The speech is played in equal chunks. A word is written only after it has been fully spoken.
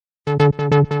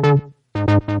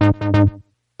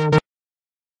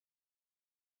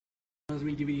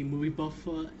Comedy DVD movie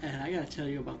buffer, and I gotta tell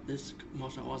you about this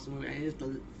martial arts movie. And it's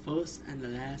the first and the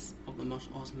last of the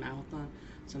martial arts marathon.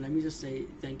 So let me just say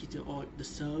thank you to all the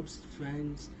subs,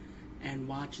 friends, and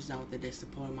watchers out there that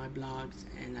support my blogs,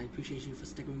 and I appreciate you for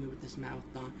sticking with me with this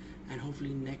marathon. And hopefully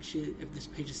next year, if this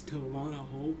page is still around, I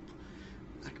hope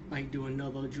I might do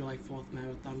another July 4th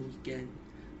marathon weekend.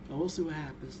 But we'll see what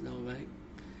happens though, right?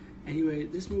 Anyway,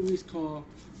 this movie is called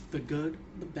The Good,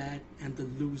 the Bad, and the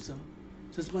Loser.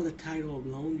 Just by the title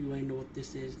alone, you already know what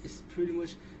this is. It's pretty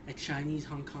much a Chinese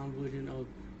Hong Kong version of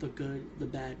The Good, the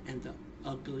Bad, and the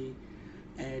Ugly.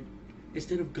 And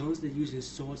instead of guns, they're using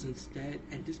swords instead.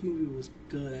 And this movie was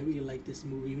good. I really liked this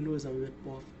movie, even though it's a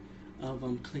rip-off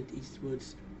of Clint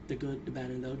Eastwood's The Good, the Bad,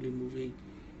 and the Ugly movie.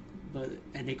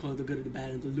 And they call it The Good, the Bad,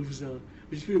 and the Loser,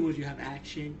 which is pretty much you have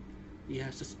action, you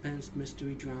have suspense,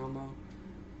 mystery, drama,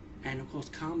 and of course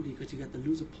comedy, because you got the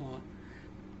loser part.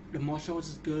 The martial arts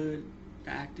is good, the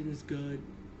acting is good,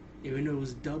 even though it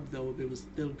was dubbed though, it was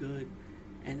still good.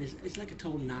 And it's like a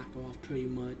total knockoff pretty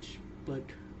much, but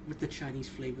with the Chinese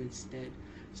flavor instead.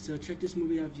 So check this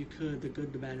movie out if you could, The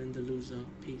Good, the Bad, and the Loser.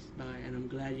 Peace, bye, and I'm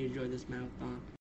glad you enjoyed this marathon.